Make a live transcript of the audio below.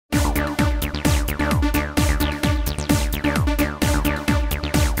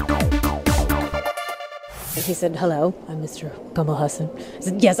He said, hello, I'm Mr. Kamal Haasan. I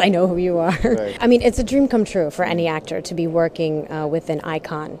said, yes, I know who you are. Right. I mean, it's a dream come true for any actor to be working with an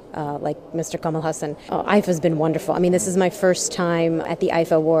icon like Mr. Kamal Haasan. IIFA's been wonderful. I mean, this is my first time at the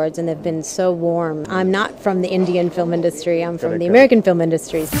IIFA Awards, and they've been so warm. I'm not from the Indian film industry. I'm from the American film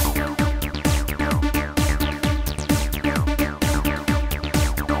industry.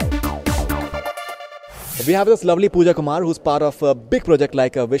 We have this lovely Pooja Kumar, who's part of a big project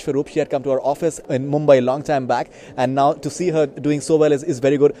like Vishwaroop. She had come to our office in Mumbai a long time back, and now to see her doing so well is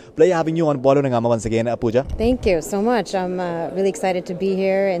very good. Pleasure having you on Bollywood Hungama once again, Pooja. Thank you so much. I'm really excited to be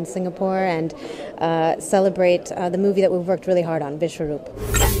here in Singapore and celebrate the movie that we've worked really hard on, Vishwaroop.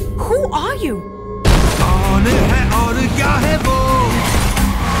 Who are you?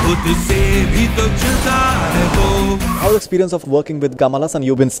 Our experience of working with Kamal Haasan,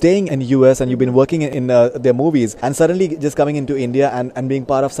 you've been staying in US and you've been working in their movies, and suddenly just coming into India and being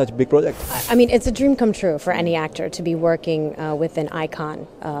part of such big projects. I mean, it's a dream come true for any actor to be working with an icon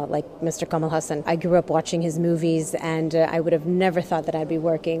like Mr. Kamal Haasan. I grew up watching his movies, and I would have never thought that I'd be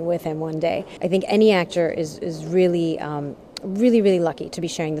working with him one day. I think any actor is really really lucky to be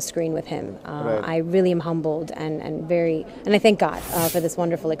sharing the screen with him. Right. I really am humbled and I thank God for this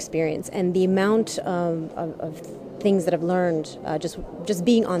wonderful experience, and the amount of things that I've learned just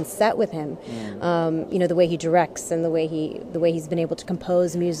being on set with him. You know, the way he directs and the way he's been able to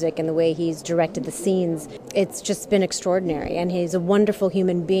compose music and the way he's directed the scenes. It's just been extraordinary, and he's a wonderful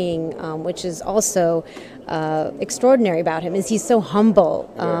human being, which is also extraordinary about him is he's so humble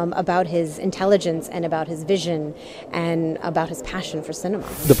about his intelligence and about his vision and about his passion for cinema.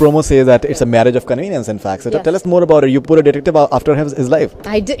 The promo says that it's a marriage of convenience, in fact. So Yes. tell us more about it. You put a detective after his life.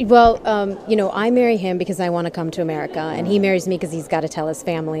 I did. Well, you know, I marry him because I want to come to America, and he marries me because he's got to tell his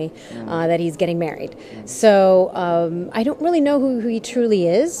family that he's getting married. So I don't really know who he truly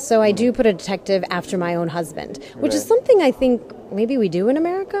is. So I do put a detective after my own husband, which is something I think maybe we do in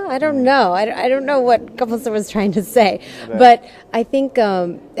America. I don't know. I don't know what Kamal was trying to say, but I think.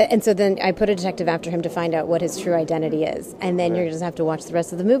 And so then I put a detective after him to find out what his true identity is, and then you're just have to watch the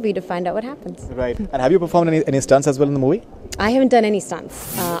rest of the movie to find out what happens. Right. And have you performed any stunts as well in the movie? I haven't done any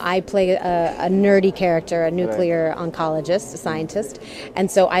stunts. I play a nerdy character, a nuclear oncologist, a scientist, and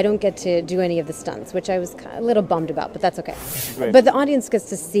so I don't get to do any of the stunts, which I was a little bummed about, but that's okay. Great. But the audience gets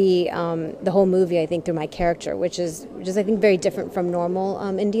to see the whole movie, I think, through my character, which is I think very different from normal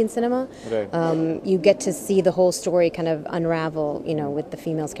Indian cinema. Right. You get to see the whole story kind of unravel, you know, with the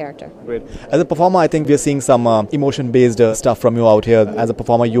female's character. Great. As a performer, I think we are seeing some emotion-based stuff from you out here. As a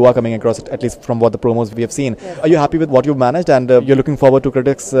performer, you are coming across, at least from what the promos we have seen. Yes. Are you happy with what you've managed, and you're looking forward to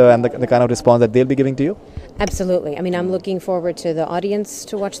critics and the kind of response that they'll be giving to you? Absolutely. I mean, I'm looking forward to the audience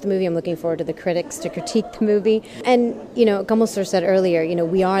to watch the movie. I'm looking forward to the critics to critique the movie. And, you know, Kamal sir said earlier, you know,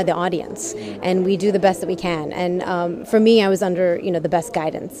 we are the audience and we do the best that we can. And for me, I was under, you know, the best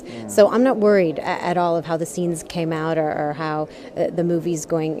guidance. So I'm not worried at all of how the scenes came out or how the movie's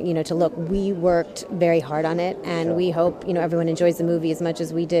going, you know, to look. We worked very hard on it, and we hope, you know, everyone enjoys the movie as much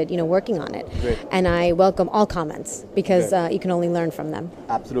as we did, you know, working on it. Great. And I welcome all comments because you can only learn from them.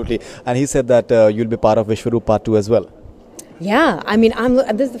 Absolutely. And he said that you'll be part of Vishwaroop Part 2 as well. Yeah, I mean,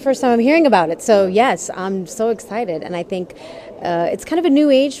 this is the first time I'm hearing about it. So yes, I'm so excited, and I think it's kind of a new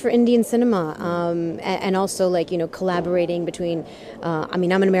age for Indian cinema, and also like, you know, collaborating between. I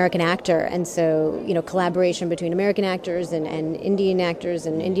mean, I'm an American actor, and so, you know, collaboration between American actors and Indian actors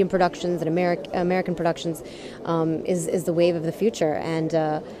and Indian productions and American productions is the wave of the future. And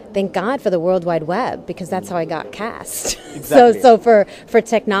thank God for the World Wide Web, because that's how I got cast. Exactly. so for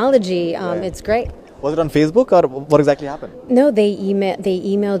technology, it's great. Was it on Facebook, or what exactly happened? No, they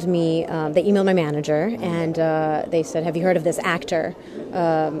emailed me. They emailed my manager, and they said, "Have you heard of this actor?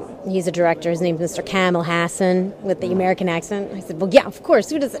 He's a director. His name's Mr. Kamal Haasan with the American accent." I said, "Well, yeah, of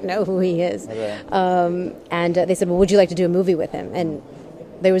course. Who doesn't know who he is?" Okay. And they said, "Well, would you like to do a movie with him?" And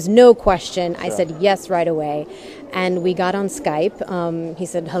there was no question. I said yes right away. And we got on Skype. He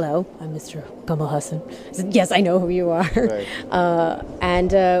said, hello, I'm Mr. Kamal Haasan. I said, yes, I know who you are. Right.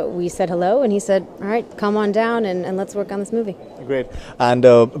 And we said hello, and he said, all right, come on down and let's work on this movie. Great. And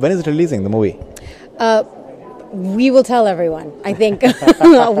when is it releasing, the movie? We will tell everyone, I think.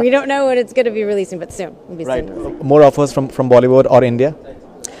 We don't know when it's going to be releasing, but soon. It'll be Right. soon. More offers from Bollywood or India?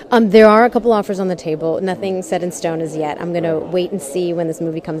 There are a couple offers on the table. Nothing set in stone as yet. I'm going to wait and see when this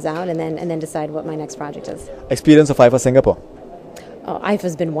movie comes out, and then decide what my next project is. Experience of IIFA Singapore? IIFA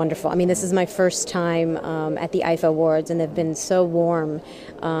has been wonderful. I mean, this is my first time at the IIFA Awards, and they've been so warm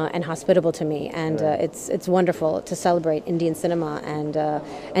and hospitable to me. And it's wonderful to celebrate Indian cinema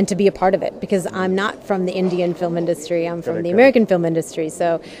and to be a part of it, because I'm not from the Indian film industry. I'm from the American film industry.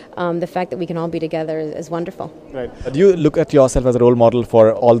 So the fact that we can all be together is wonderful. Right. Do you look at yourself as a role model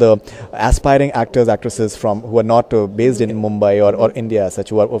for all the aspiring actors, actresses who are not based in Mumbai or India, such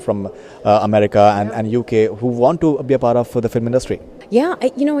who are from America and UK, who want to be a part of the film industry? Yeah,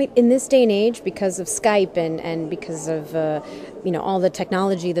 in this day and age, because of Skype and because of all the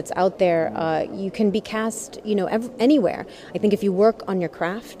technology that's out there, you can be cast anywhere. I think if you work on your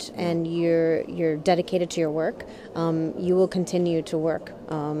craft and you're dedicated to your work, you will continue to work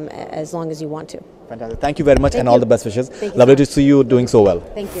as long as you want to. Fantastic. Thank you very much, and all the best wishes. Thank you Lovely so to see you doing so well.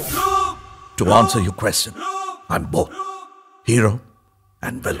 Thank you. To answer your question, I'm both hero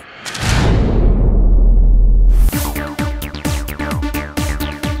and villain.